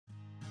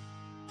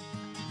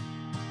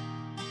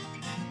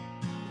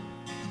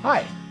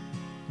Hi,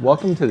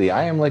 welcome to the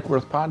I Am Lake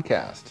Worth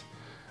podcast.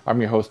 I'm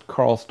your host,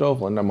 Carl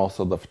Stovland. I'm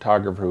also the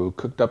photographer who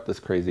cooked up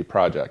this crazy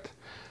project.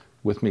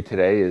 With me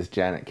today is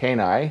Janet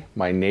Kanai,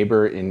 my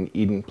neighbor in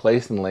Eden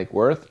Place in Lake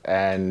Worth,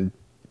 and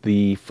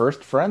the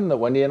first friend that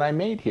Wendy and I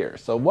made here.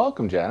 So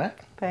welcome, Janet.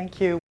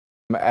 Thank you.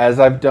 As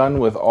I've done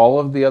with all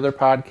of the other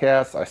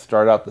podcasts, I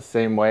start out the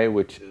same way,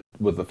 which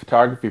with the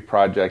photography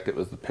project, it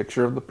was the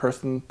picture of the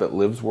person that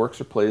lives, works,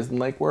 or plays in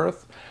Lake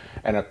Worth,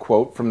 and a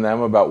quote from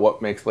them about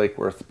what makes Lake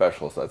Worth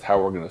special. So that's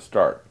how we're going to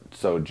start.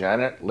 So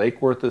Janet,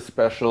 Lake Worth is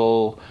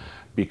special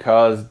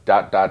because ...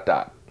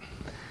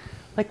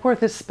 Lake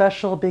Worth is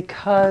special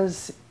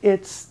because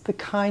it's the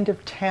kind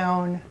of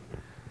town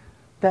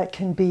that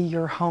can be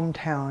your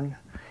hometown.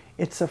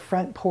 It's a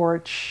front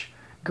porch,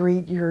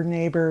 greet your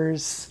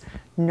neighbors,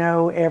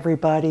 know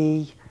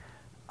everybody,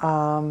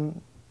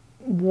 warm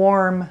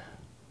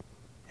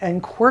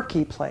and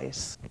quirky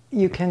place.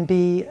 You can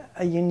be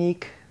a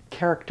unique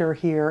character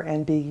here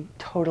and be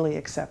totally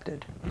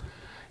accepted.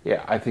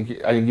 Yeah, I think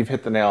you've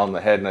hit the nail on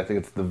the head, and I think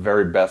it's the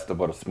very best of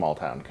what a small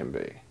town can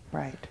be.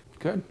 Right.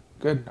 Good.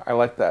 I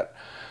like that.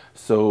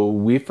 So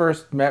we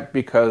first met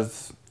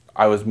because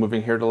I was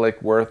moving here to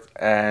Lake Worth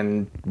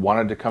and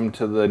wanted to come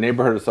to the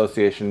neighborhood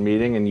association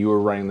meeting, and you were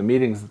running the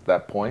meetings at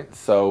that point.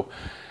 So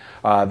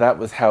that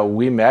was how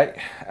we met,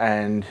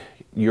 and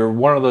you're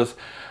one of those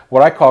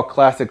what I call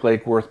classic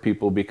Lake Worth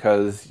people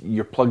because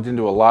you're plugged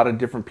into a lot of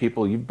different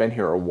people. You've been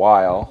here a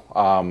while.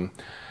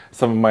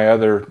 Some of my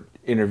other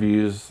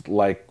interviews,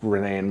 like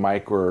Renee and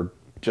Mike, were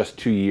just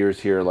 2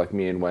 years here, like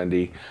me and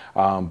Wendy.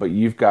 But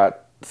you've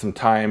got some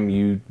time,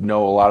 you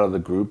know a lot of the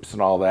groups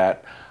and all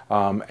that.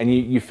 And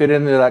you fit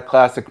into that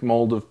classic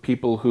mold of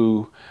people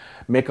who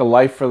make a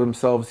life for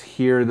themselves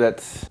here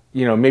that's,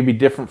 maybe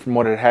different from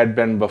what it had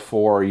been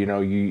before.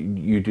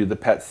 You do the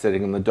pet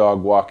sitting and the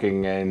dog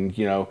walking and,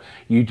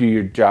 you do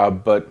your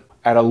job, but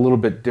at a little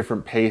bit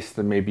different pace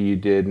than maybe you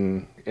did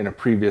in a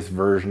previous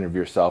version of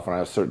yourself. And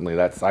I've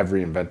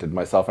reinvented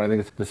myself. And I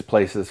think this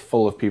place is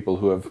full of people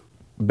who have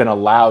been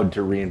allowed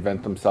to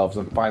reinvent themselves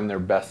and find their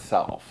best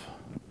self.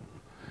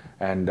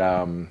 And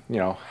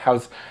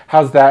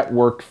how's that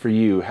worked for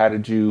you? How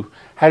did you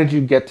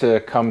get to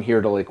come here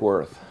to Lake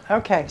Worth?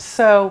 Okay,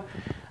 so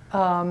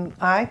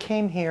I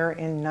came here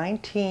in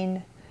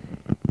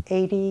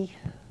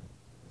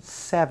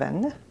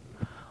 1987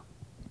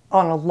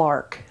 on a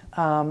lark.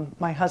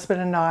 My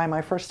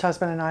first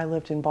husband and I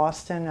lived in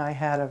Boston. I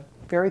had a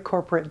very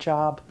corporate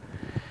job.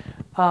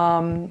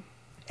 And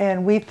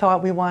we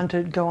thought we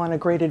wanted to go on a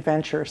great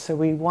adventure. So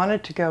we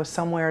wanted to go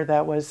somewhere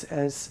that was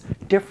as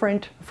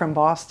different from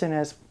Boston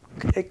as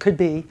it could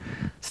be,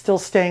 still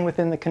staying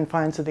within the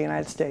confines of the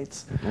United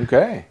States.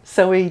 Okay.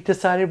 So we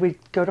decided we'd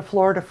go to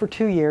Florida for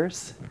 2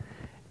 years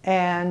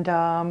and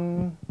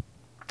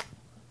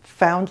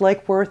found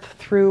Lake Worth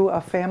through a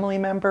family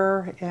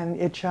member,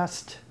 and it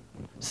just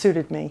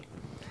suited me.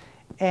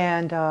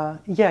 And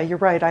you're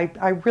right,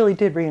 I really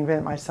did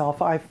reinvent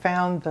myself. I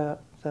found the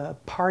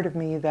part of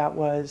me that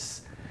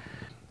was,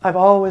 I've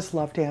always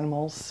loved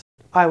animals.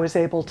 I was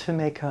able to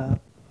make a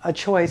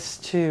choice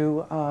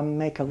to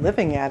make a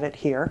living at it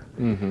here.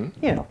 Mm-hmm.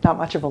 Not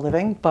much of a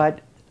living, but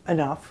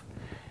enough.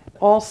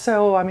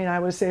 Also, I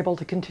was able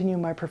to continue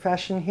my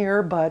profession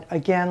here, but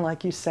again,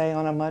 like you say,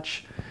 on a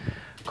much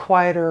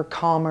quieter,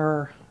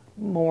 calmer,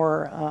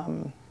 more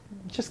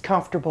just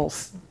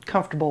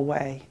comfortable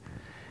way.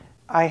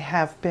 I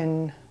have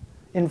been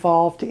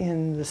involved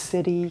in the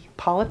city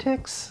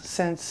politics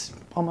since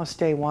almost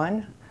day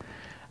one.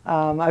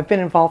 I've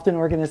been involved in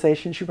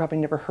organizations you probably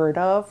never heard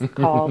of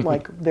called,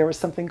 there was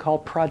something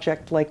called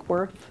Project Lake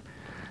Worth.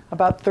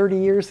 About 30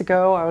 years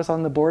ago, I was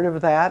on the board of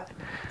that.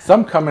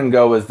 Some come and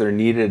go as they're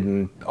needed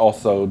and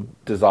also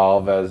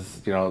dissolve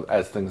as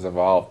things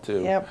evolve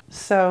too. Yep.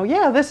 So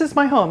this is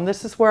my home.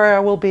 This is where I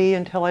will be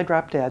until I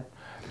drop dead.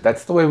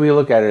 That's the way we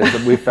look at it, is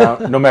that we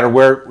found no matter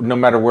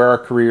where our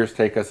careers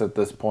take us at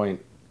this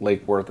point,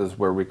 Lake Worth is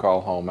where we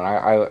call home.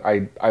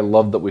 And I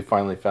love that we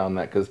finally found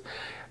that, because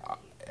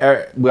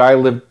I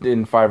lived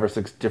in 5 or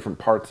 6 different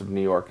parts of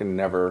New York and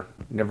never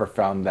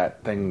found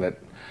that thing that,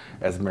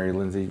 as Mary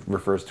Lindsay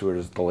refers to it,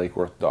 as the Lake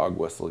Worth dog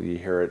whistle. You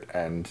hear it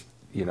and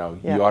you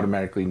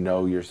automatically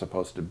know you're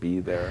supposed to be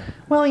there.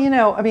 Well,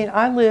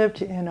 I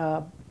lived in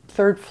a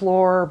 3rd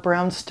floor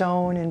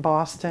brownstone in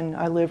Boston.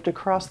 I lived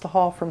across the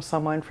hall from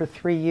someone for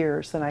 3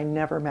 years and I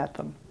never met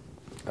them.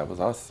 That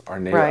was us. Our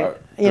neighbor, right.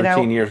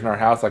 13 years in our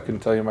house, I couldn't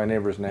tell you my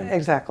neighbor's name.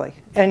 Exactly.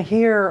 And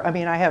here,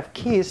 I have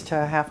keys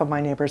to half of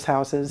my neighbors'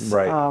 houses.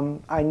 Right.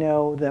 I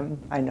know them.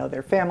 I know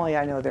their family.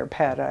 I know their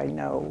pet. I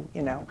know,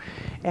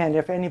 And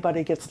if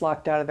anybody gets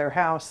locked out of their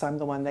house, I'm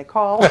the one they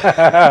call.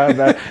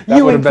 that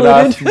you would have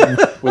included. been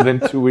us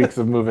within 2 weeks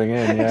of moving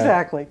in. Yeah.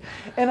 Exactly.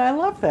 And I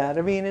love that.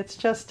 It's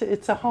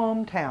a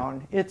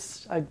hometown.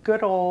 It's a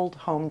good old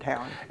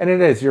hometown. And it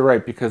is. You're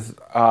right, because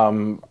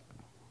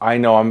I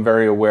know I'm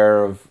very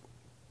aware of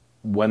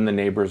when the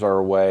neighbors are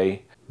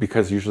away,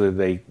 because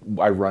usually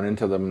I run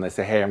into them and they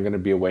say, hey, I'm going to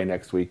be away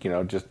next week,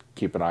 just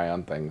keep an eye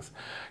on things,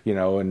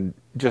 and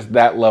just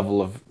that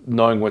level of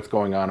knowing what's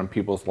going on in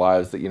people's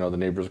lives, that, the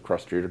neighbors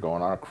across the street are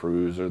going on a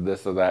cruise or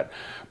this or that,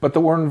 but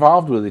that we're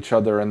involved with each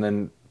other. And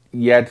then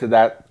you add to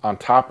that, on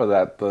top of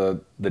that,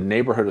 the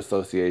neighborhood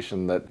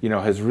association that,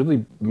 has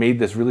really made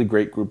this really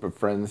great group of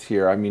friends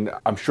here. I mean,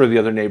 I'm sure the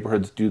other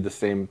neighborhoods do the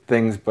same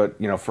things, but,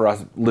 for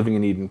us living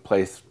in Eden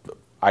Place,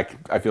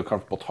 I feel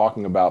comfortable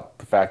talking about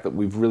the fact that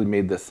we've really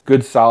made this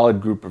good,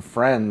 solid group of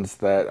friends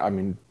that, I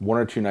mean, 1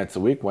 or 2 nights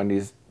a week,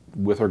 Wendy's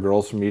with her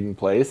girls from Eden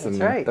Place. That's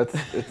and right.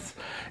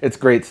 it's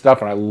great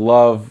stuff. And I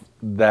love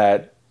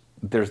that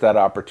there's that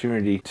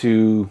opportunity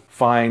to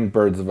find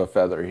birds of a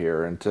feather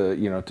here and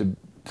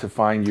to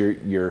find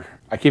your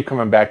I keep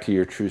coming back to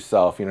your true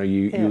self.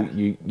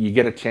 You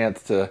get a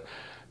chance to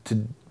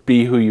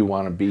be who you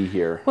want to be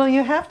here. Well,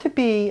 you have to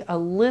be a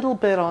little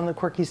bit on the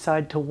quirky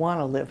side to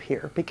want to live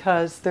here,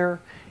 because there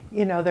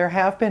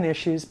have been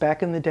issues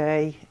back in the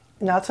day,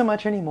 not so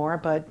much anymore,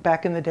 but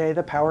back in the day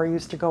the power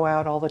used to go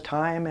out all the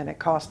time and it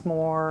cost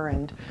more,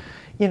 and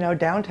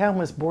downtown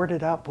was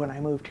boarded up when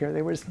I moved here.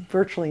 There was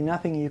virtually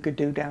nothing you could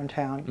do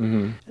downtown.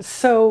 Mm-hmm.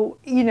 So,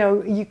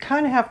 you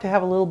kind of have to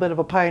have a little bit of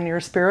a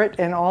pioneer spirit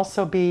and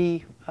also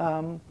be,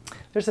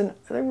 there's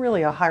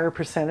really a higher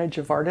percentage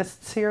of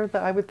artists here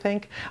that I would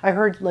think. I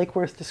heard Lake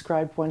Worth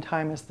described one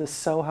time as the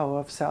Soho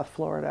of South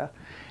Florida,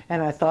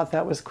 and I thought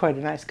that was quite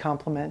a nice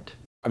compliment.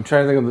 I'm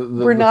trying to think of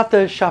We're not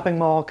the shopping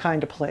mall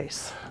kind of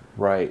place.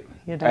 Right.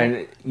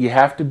 And you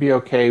have to be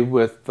okay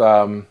with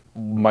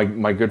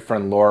my good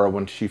friend Laura.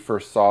 When she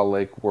first saw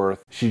Lake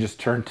Worth, she just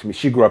turned to me.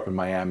 She grew up in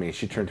Miami.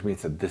 She turned to me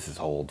and said, "This is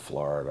old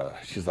Florida."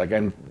 She's like,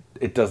 and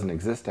it doesn't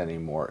exist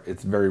anymore.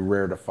 It's very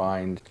rare to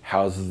find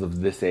houses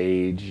of this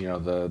age,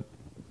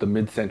 the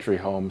mid-century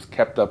homes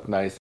kept up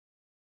nice.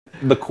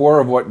 The core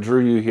of what drew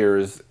you here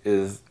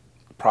is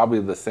probably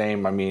the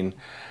same. I mean,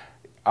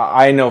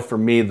 I know for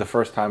me, the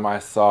first time I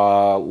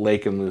saw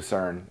Lake and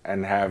Lucerne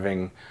and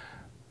having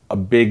a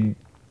big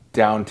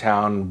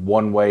downtown,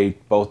 one way,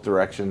 both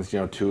directions,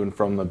 to and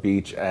from the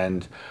beach,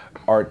 and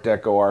Art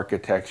Deco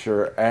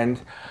architecture. And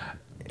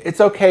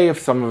it's okay if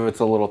some of it's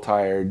a little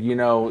tired,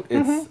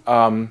 it's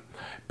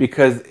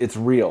because it's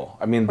real.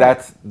 I mean,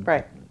 that's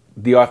right.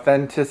 The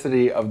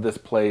authenticity of this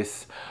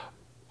place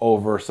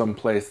over some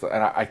place,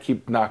 and I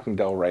keep knocking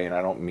Del Rey, and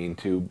I don't mean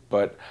to,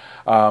 but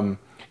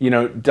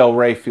Del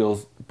Rey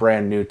feels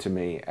brand new to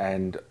me,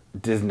 and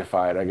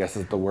Disneyfied, I guess,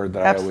 is the word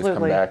that Absolutely. I always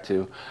come back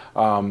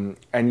to.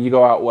 And you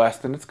go out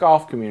west, and it's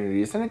golf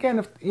communities. And again,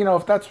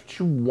 if that's what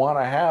you want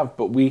to have,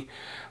 but we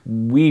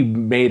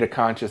made a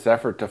conscious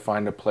effort to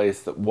find a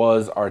place that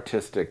was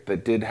artistic,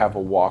 that did have a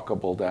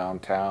walkable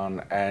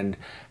downtown, and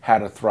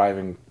had a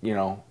thriving,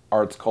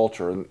 arts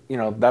culture. And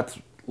that's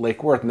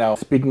Lake Worth. Now,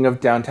 speaking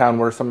of downtown,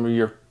 what are some of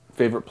your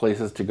favorite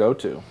places to go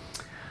to?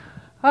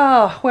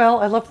 Well,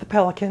 I love the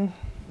Pelican.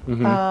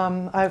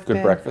 Mm-hmm.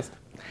 Good breakfast.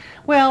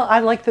 Well, I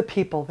like the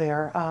people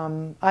there.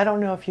 I don't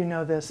know if you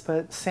know this,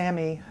 but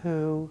Sammy,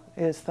 who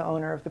is the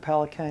owner of the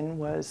Pelican,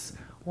 was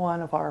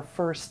one of our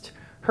first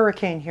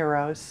hurricane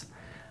heroes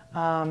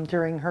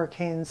during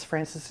Hurricanes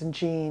Francis and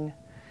Jean.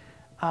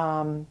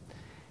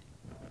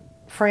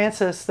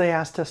 Francis, they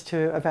asked us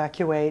to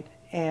evacuate,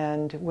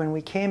 and when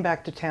we came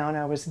back to town,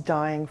 I was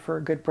dying for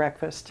a good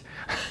breakfast.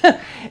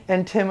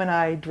 And Tim and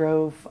I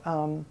drove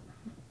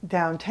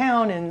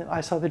downtown, and I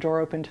saw the door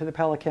open to the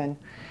Pelican.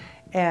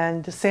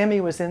 And Sammy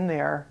was in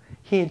there.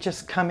 He had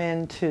just come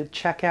in to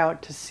check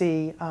out to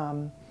see,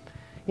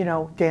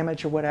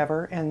 damage or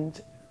whatever. And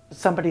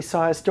somebody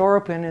saw his door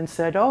open and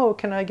said, "Oh,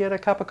 can I get a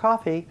cup of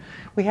coffee?"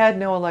 We had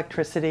no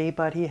electricity,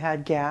 but he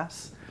had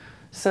gas.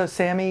 So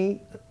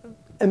Sammy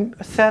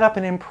set up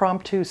an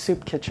impromptu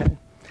soup kitchen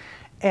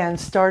and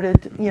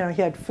started, he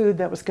had food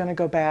that was going to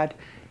go bad.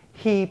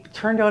 He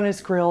turned on his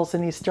grills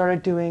and he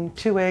started doing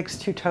 2 eggs,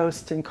 2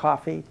 toasts, and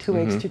coffee. 2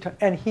 eggs, 2 toasts.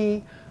 And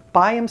he,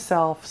 by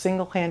himself,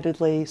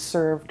 single-handedly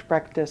served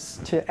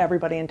breakfast to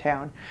everybody in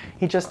town.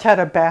 He just had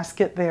a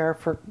basket there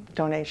for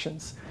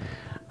donations.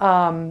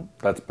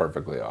 That's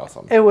perfectly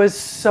awesome. It was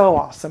so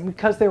awesome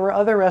because there were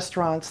other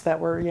restaurants that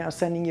were,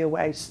 sending you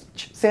away.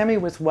 Sammy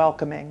was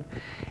welcoming,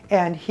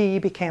 and he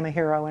became a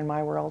hero in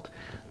my world.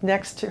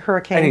 Next to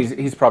Hurricane, and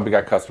he's probably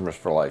got customers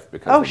for life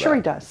because. Oh, sure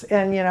he does.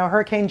 And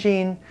Hurricane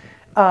Jean,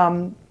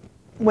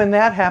 when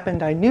that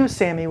happened, I knew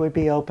Sammy would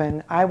be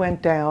open. I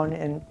went down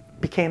and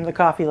became the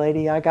coffee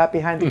lady. I got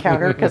behind the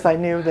counter because I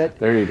knew that.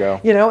 There you go.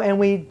 And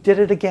we did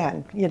it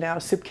again.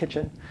 Soup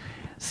kitchen.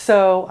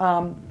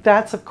 So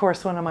that's, of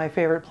course, one of my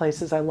favorite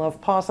places. I love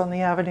Paws on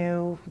the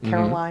Avenue.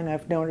 Caroline,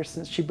 I've known her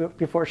since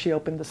before she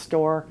opened the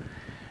store.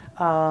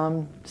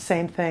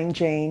 Same thing,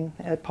 Jane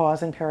at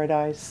Paws in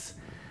Paradise.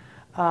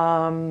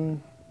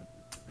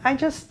 I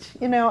just,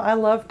 I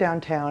love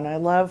downtown. I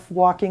love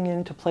walking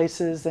into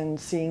places and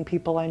seeing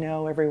people I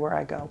know everywhere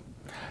I go.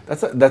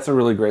 That's a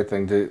really great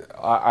thing to.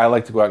 I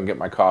like to go out and get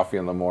my coffee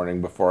in the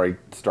morning before I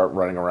start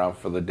running around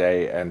for the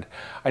day, and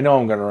I know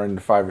I'm going to run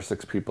into 5 or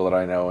 6 people that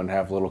I know and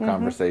have little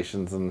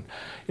conversations, and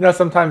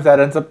sometimes that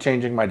ends up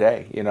changing my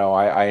day.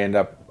 I end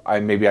up I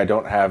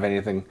don't have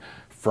anything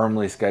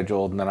firmly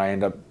scheduled, and then I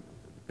end up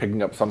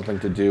picking up something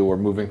to do or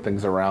moving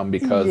things around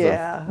because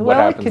Yeah. of what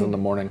Well, happens in the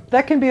morning.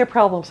 that can be a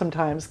problem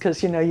sometimes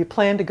because, you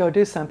plan to go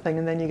do something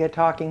and then you get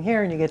talking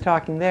here and you get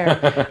talking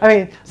there. I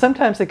mean,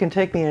 sometimes it can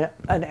take me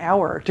an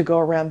hour to go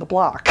around the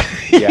block,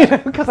 Yeah.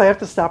 because I have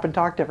to stop and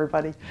talk to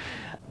everybody.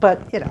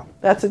 But,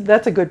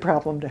 that's a good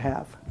problem to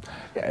have.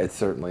 Yeah, it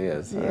certainly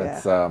is. Yeah.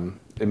 It's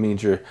it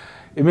means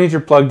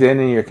you're plugged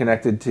in and you're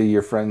connected to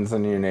your friends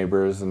and your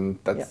neighbors, and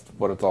that's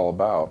what it's all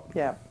about.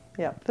 Yeah.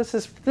 Yeah. This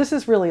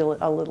is really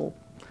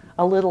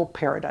a little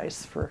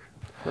paradise for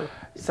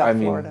South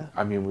Florida.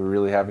 I mean, we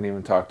really haven't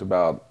even talked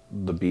about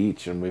the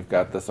beach, and we've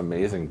got this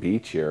amazing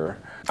beach here.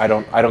 I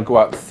don't go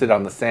out and sit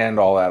on the sand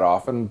all that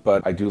often,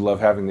 but I do love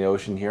having the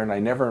ocean here, and I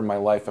never in my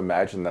life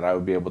imagined that I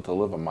would be able to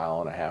live a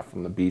mile and a half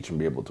from the beach and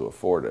be able to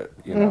afford it.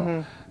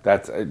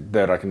 That's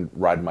that I can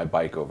ride my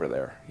bike over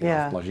there.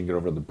 As long as you get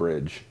over the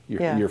bridge,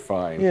 you're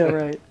fine. Yeah,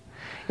 right.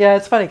 Yeah,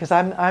 it's funny because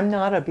I'm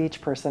not a beach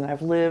person.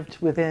 I've lived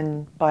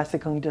within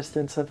bicycling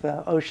distance of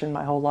the ocean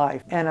my whole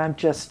life, and I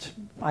just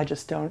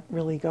don't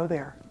really go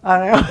there.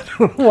 I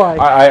don't know why.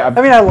 I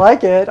mean, I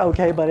like it,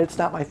 okay, but it's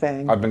not my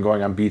thing. I've been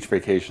going on beach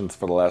vacations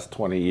for the last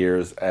 20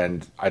 years,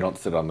 and I don't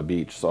sit on the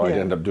beach, so I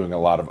end up doing a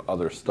lot of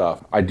other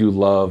stuff. I do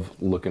love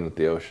looking at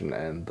the ocean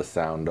and the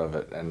sound of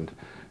it and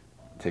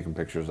taking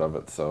pictures of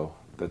it, so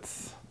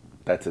that's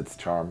its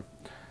charm.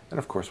 And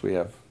of course, we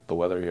have the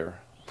weather here.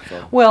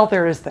 So. Well,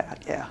 there is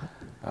that, yeah.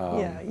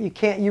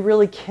 You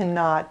really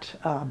cannot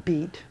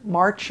beat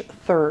March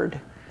 3rd.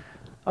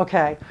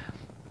 Okay,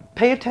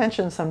 pay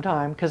attention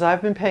sometime, because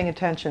I've been paying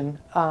attention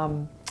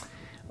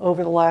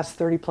over the last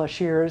 30 plus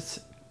years.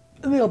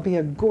 There'll be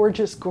a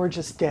gorgeous,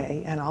 gorgeous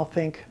day, and I'll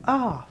think,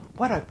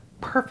 what a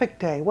perfect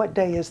day. What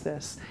day is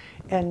this?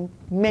 And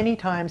many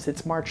times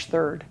it's March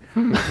 3rd.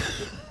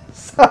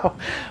 So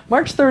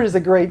March 3rd is a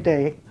great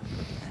day.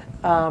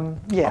 I'll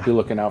be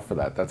looking out for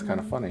that. That's kind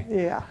of funny.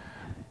 Yeah.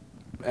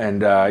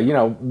 And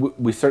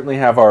we certainly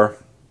have our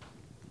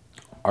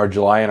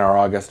July and our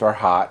August are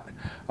hot,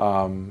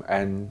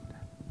 and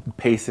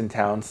pace in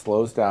town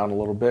slows down a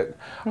little bit.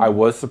 I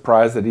was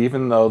surprised that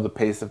even though the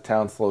pace of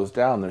town slows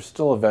down, there's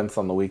still events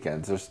on the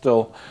weekends. There's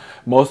still,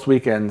 most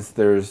weekends,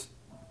 there's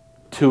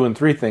 2 and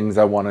 3 things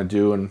I want to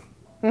do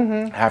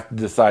and have to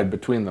decide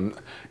between them.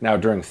 Now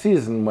during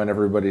season, when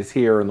everybody's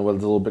here and the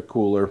weather's a little bit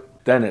cooler,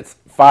 then it's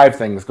 5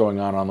 things going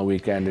on the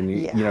weekend, and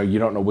you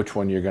don't know which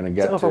one you're going to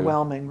get to. It's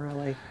overwhelming,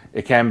 really.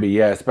 It can be,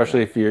 yeah,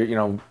 especially if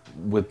you're,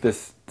 with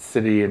this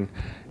city and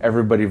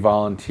everybody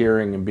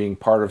volunteering and being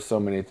part of so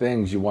many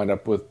things, you wind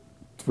up with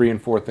 3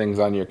 and 4 things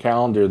on your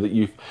calendar that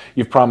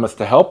you've promised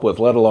to help with,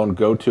 let alone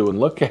go to and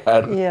look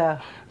at.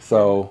 Yeah.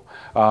 So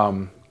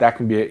that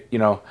can be,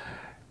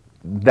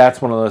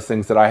 that's one of those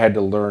things that I had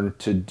to learn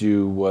to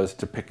do, was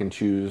to pick and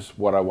choose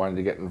what I wanted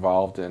to get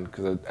involved in.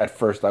 Because at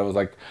first I was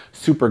like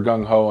super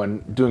gung-ho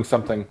and doing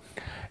something.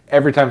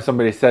 Every time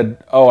somebody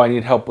said, I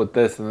need help with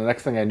this, and the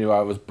next thing I knew,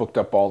 I was booked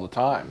up all the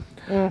time.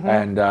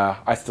 And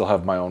I still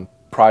have my own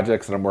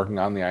projects that I'm working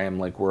on, the I Am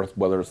Lake Worth,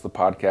 whether it's the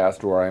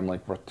podcast or I Am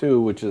Lake Worth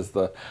 2, which is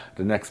the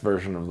next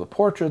version of the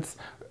portraits,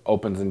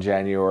 opens in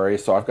January.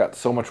 So I've got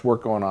so much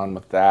work going on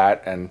with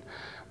that, and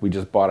we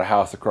just bought a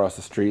house across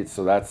the street,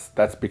 so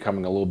that's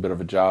becoming a little bit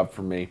of a job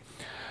for me.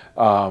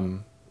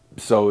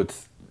 So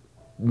it's,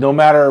 no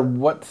matter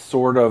what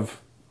sort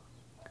of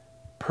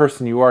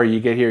person you are, you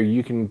get here,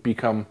 you can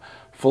become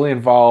fully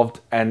involved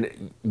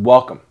and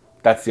welcome.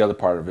 That's the other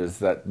part of it, is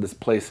that this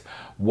place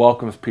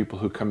welcomes people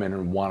who come in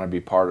and want to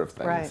be part of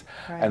things.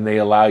 Right. And they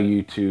allow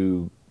you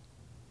to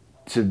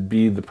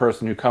be the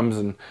person who comes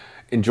and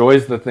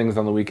enjoys the things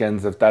on the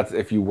weekends,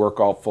 if you work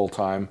all full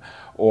time,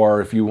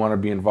 or if you want to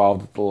be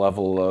involved at the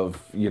level of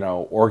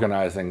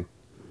organizing.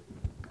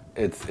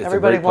 It's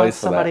everybody a great place wants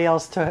for somebody that.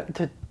 else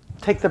to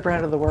take the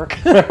brunt of the work.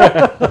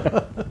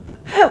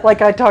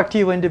 Like I talked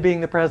you into being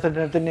the president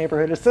of the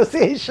neighborhood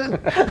association.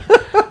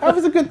 That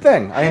was a good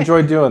thing. I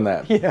enjoyed doing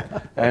that.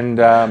 Yeah.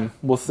 And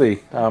we'll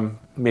see.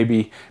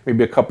 Maybe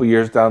a couple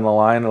years down the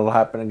line, it'll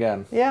happen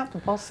again. Yeah,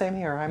 well, same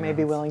here. I may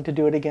be willing to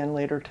do it again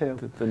later,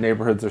 too. The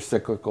neighborhoods are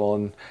cyclical,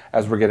 and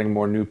as we're getting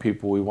more new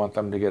people, we want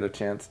them to get a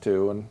chance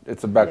too. And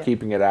it's about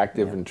keeping it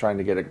active and trying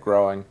to get it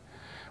growing.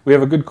 We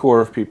have a good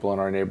core of people in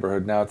our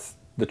neighborhood. Now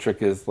the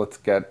trick is, let's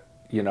get,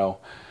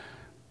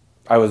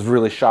 I was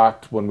really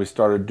shocked when we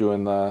started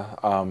doing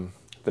the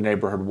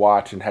neighborhood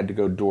watch and had to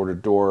go door to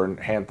door and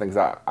hand things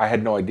out. I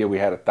had no idea we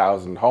had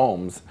 1,000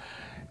 homes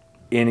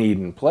in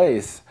Eden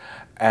Place.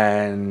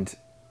 And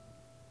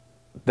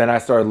then I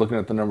started looking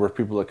at the number of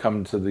people that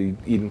come to the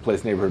Eden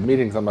Place neighborhood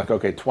meetings. I'm like,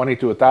 okay, 20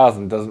 to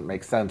 1,000 doesn't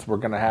make sense. We're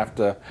gonna have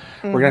to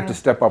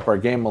step up our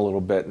game a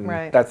little bit,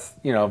 and that's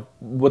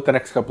what the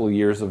next couple of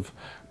years of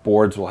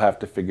boards will have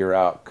to figure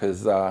out,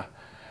 because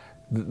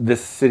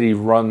this city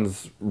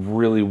runs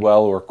really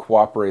well, or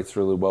cooperates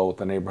really well with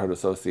the neighborhood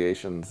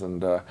associations.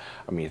 And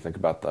you think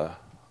about the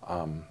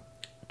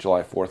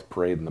July 4th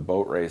parade and the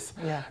boat race.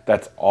 Yeah.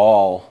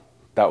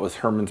 That was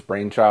Herman's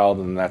brainchild,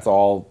 and that's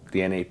all the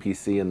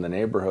NAPC in the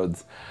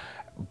neighborhoods.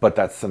 But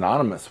that's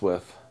synonymous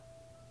with,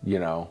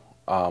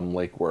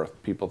 Lake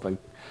Worth. People think,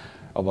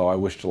 although I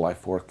wish July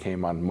 4th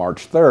came on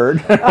March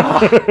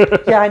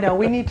 3rd. Yeah, I know.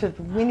 We need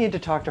to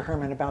talk to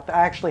Herman about that.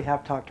 I actually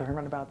have talked to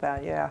Herman about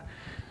that. Yeah,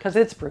 because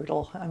it's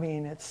brutal. I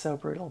mean, it's so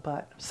brutal,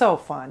 but so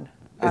fun.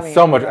 It's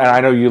so much, and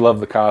I know you love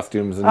the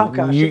costumes. And oh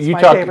gosh, you, it's you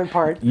my talk, favorite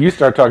part. You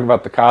start talking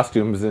about the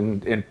costumes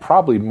in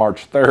probably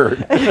March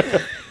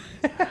 3rd.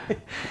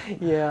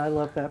 Yeah, I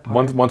love that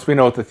part. Once we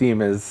know what the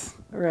theme is,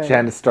 Right.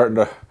 Jen is starting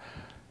to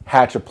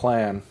hatch a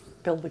plan.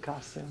 Build the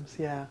costumes,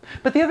 yeah.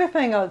 But the other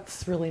thing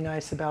that's really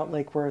nice about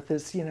Lake Worth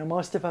is,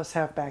 most of us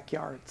have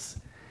backyards.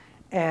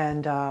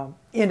 And,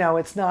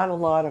 it's not a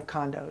lot of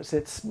condos.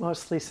 It's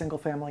mostly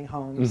single-family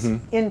homes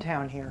in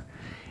town here.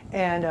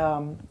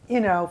 And,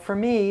 for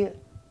me,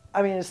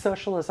 I mean, as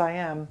social as I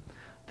am,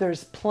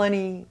 there's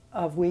plenty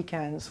of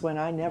weekends when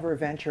I never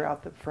venture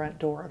out the front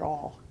door at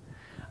all.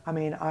 I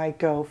mean, I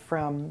go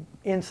from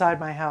inside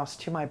my house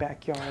to my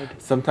backyard.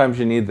 Sometimes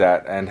you need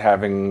that, and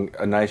having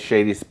a nice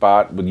shady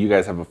spot. But you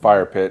guys have a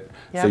fire pit,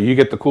 Yeah. so you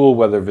get the cool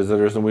weather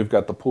visitors, and we've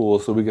got the pool,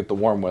 so we get the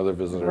warm weather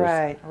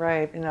visitors.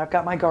 Right. And I've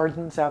got my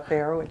gardens out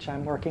there, which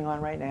I'm working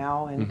on right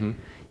now. And,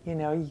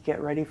 you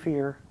get ready for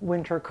your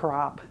winter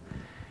crop.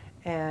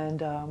 And,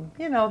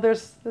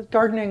 there's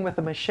gardening with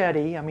a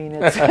machete. I mean,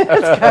 it's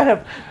kind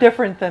of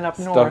different than up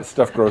north.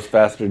 Stuff grows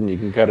faster than you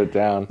can cut it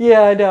down.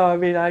 Yeah, I know. I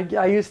mean,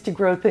 I used to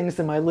grow things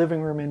in my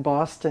living room in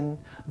Boston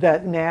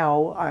that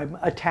now I'm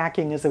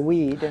attacking as a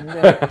weed and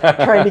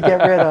trying to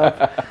get rid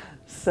of.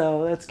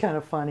 So that's kind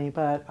of funny,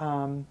 but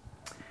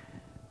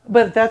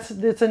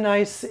it's a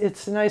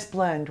nice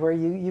blend where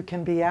you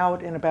can be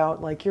out and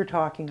about like you're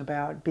talking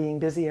about, being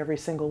busy every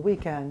single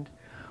weekend,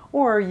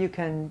 or you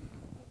can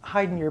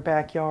hide in your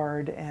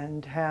backyard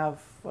and have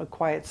a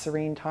quiet,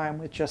 serene time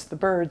with just the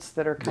birds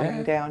that are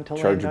coming down to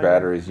charge your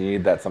batteries. You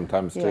need that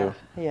sometimes too.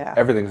 Yeah.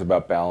 Everything's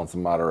about balance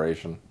and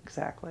moderation.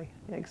 Exactly.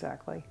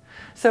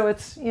 So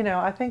it's,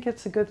 I think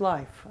it's a good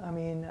life. I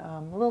mean,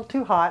 a little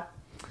too hot.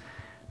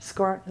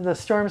 The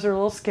storms are a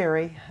little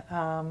scary,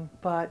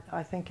 but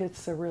I think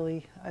it's a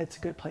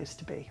good place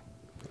to be.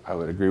 I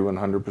would agree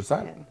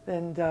 100%.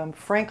 And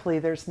frankly,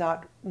 there's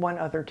not one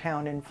other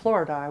town in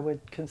Florida I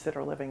would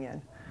consider living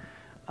in.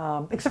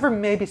 Except for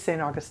maybe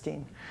St.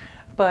 Augustine.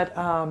 But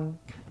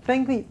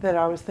thing that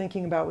I was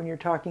thinking about when you're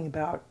talking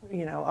about,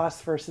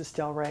 us versus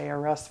Delray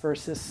or us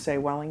versus, say,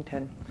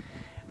 Wellington,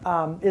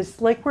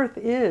 is Lake Worth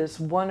is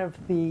one of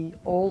the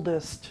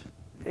oldest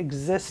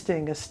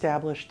existing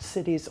established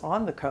cities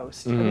on the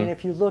coast. I mean,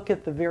 if you look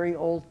at the very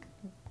old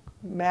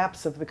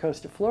maps of the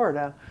coast of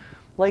Florida,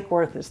 Lake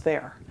Worth is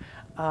there,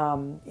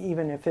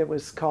 even if it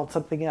was called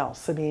something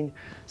else. I mean,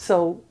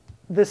 so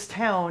this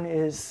town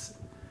is...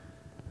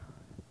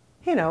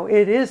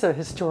 it is a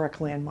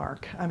historic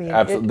landmark. I mean,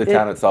 absolutely, the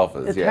town itself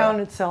is. The town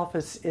itself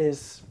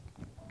is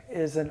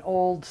an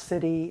old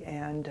city,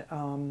 and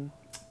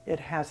it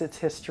has its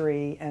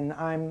history. And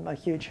I'm a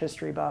huge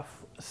history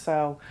buff,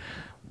 so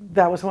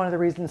that was one of the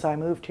reasons I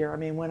moved here. I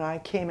mean, when I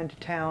came into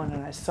town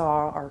and I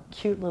saw our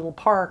cute little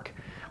park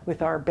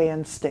with our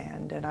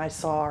bandstand, and I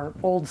saw our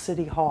old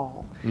city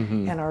hall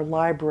and our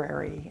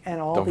library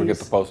and all. Don't forget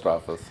the post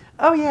office.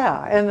 Oh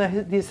yeah,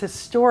 and these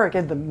historic,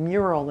 and the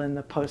mural in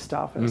the post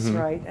office,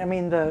 right? I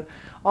mean,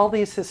 all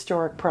these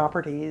historic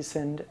properties,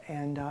 and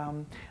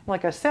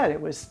like I said, it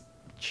was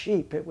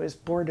cheap. It was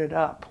boarded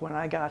up when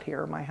I got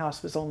here. My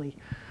house was only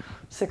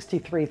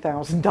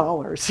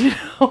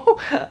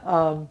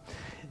 $63,000.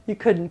 You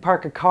couldn't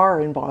park a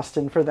car in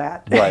Boston for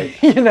that, right?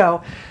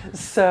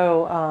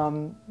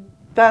 So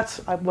that's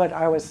what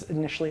I was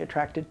initially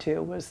attracted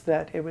to, was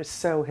that it was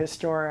so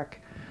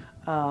historic,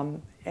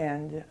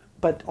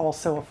 but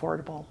also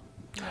affordable.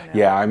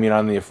 Yeah, I mean,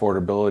 on the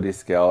affordability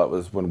scale, it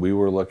was when we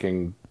were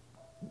looking,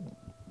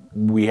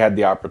 we had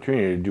the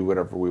opportunity to do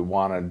whatever we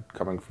wanted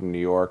coming from New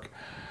York,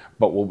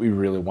 but what we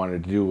really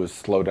wanted to do was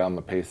slow down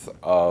the pace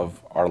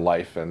of our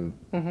life and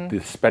the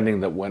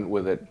spending that went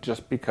with it,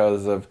 just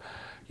because of,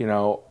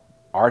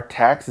 our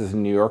taxes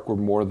in New York were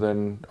more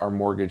than our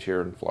mortgage here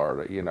in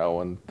Florida,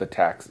 and the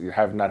tax,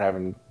 not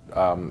having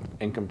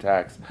income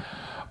tax,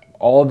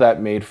 all of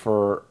that made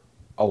for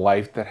a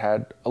life that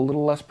had a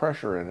little less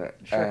pressure in it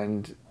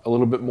and a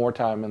little bit more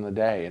time in the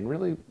day. And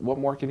really, what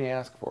more can you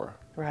ask for?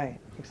 Right,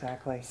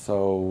 exactly.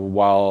 So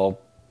while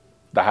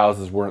the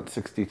houses weren't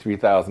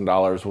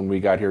 $63,000 when we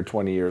got here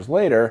 20 years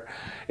later,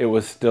 it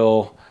was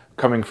still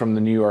coming from the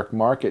New York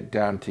market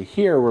down to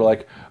here. We're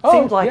like, oh,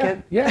 seemed like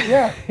it.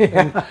 Yeah.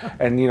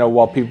 And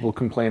while people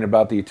complain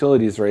about the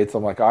utilities rates,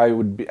 I'm like, I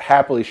would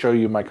happily show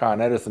you my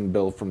Con Edison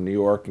bill from New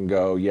York and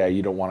go, yeah,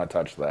 you don't want to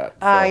touch that.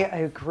 So. I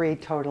agree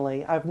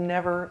totally.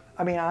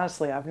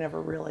 Honestly, I've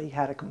never really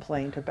had a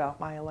complaint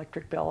about my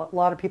electric bill. A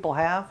lot of people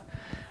have,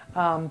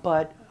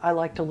 but I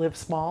like to live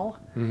small.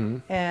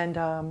 And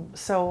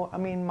so,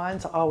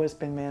 mine's always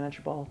been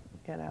manageable.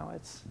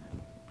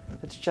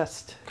 It's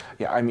just...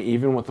 Yeah,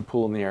 even with the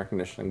pool and the air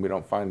conditioning, we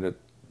don't find it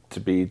to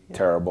be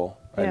terrible.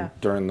 And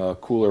during the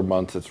cooler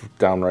months, it's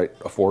downright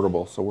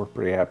affordable, so we're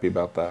pretty happy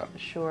about that.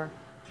 Sure.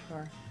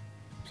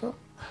 So,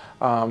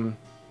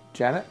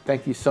 Janet,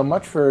 thank you so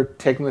much for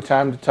taking the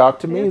time to talk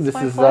to me. It's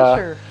my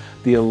pleasure.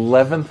 the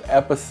 11th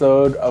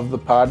episode of the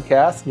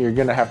podcast, and you're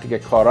going to have to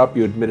get caught up.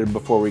 You admitted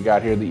before we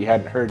got here that you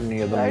hadn't heard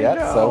any of them yet.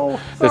 Know.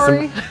 So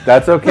Sorry.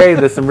 That's okay.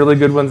 There's some really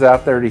good ones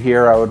out there to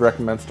hear. I would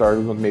recommend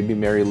starting with maybe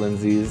Mary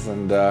Lindsay's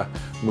and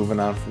moving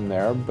on from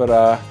there.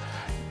 But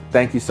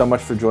thank you so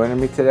much for joining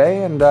me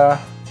today, and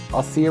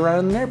I'll see you around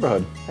in the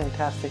neighborhood.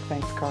 Fantastic.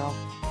 Thanks, Carl.